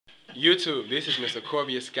YouTube, this is Mr.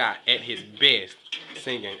 Corvious Scott at his best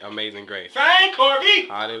singing Amazing Grace. Sing, Corby!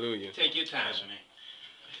 Hallelujah. Take your time, man.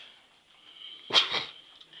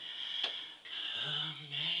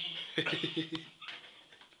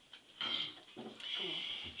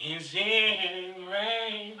 It's in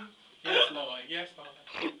rain. Yes, Lord. Yes, Lord.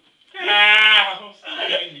 I'll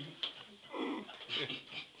sing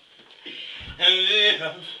and live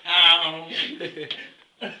out.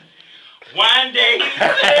 One day he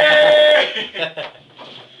said,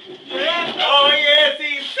 oh yes,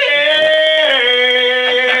 he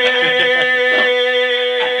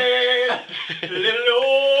said, little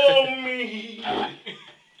old me.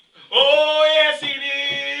 Oh yes, he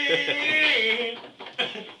did.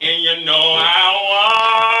 And you know I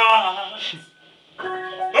was.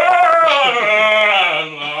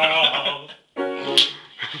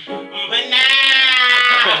 But now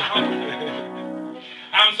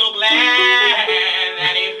I'm so glad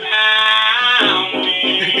that he found me.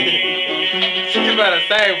 You better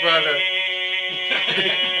sing, brother.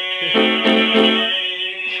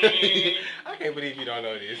 I can't believe you don't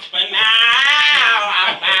know this. But now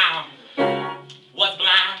I found was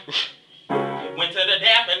blind. Went to the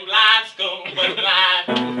deaf and blind school, was blind.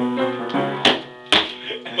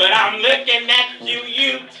 But I'm looking at you,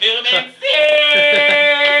 YouTube, and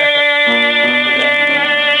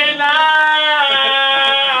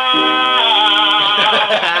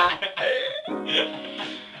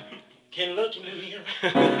can look in the mirror.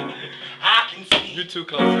 I can see. You're too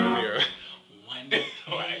close to the mirror. One day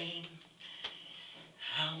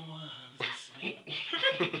I was asleep.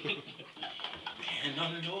 And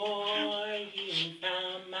the Lord, he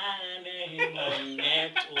found my name on that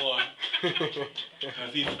tour.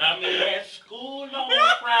 Cause he found me at school on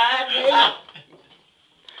Friday.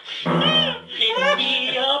 Picked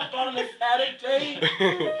me up on a Saturday.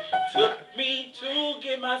 Took me to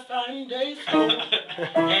get my Sunday school.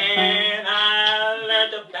 And I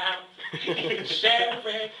learned about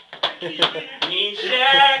Sherrick,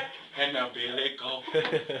 Meshach, and the Billy Goat.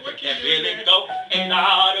 And Billy Goat ate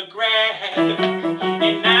all the grass.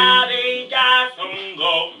 And now they got some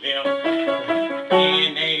goat milk.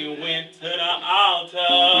 And they went to the altar.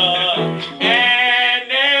 And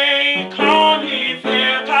they called his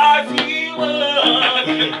hair cause he was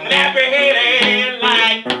nappy-headed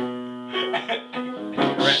like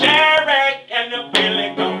Sherrick and the Billy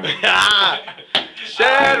Goat.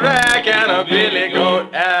 Shadrach and a Billy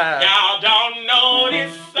Goat. Y'all don't know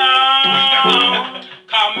this song.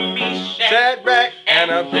 Call me Shadrach and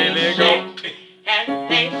a Billy Goat. And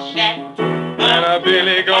they shacked And a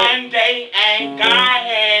Billy Goat. one day and God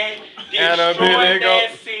had And a Billy destroyed Goat.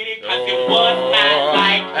 that city cause it was not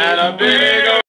like And a Billy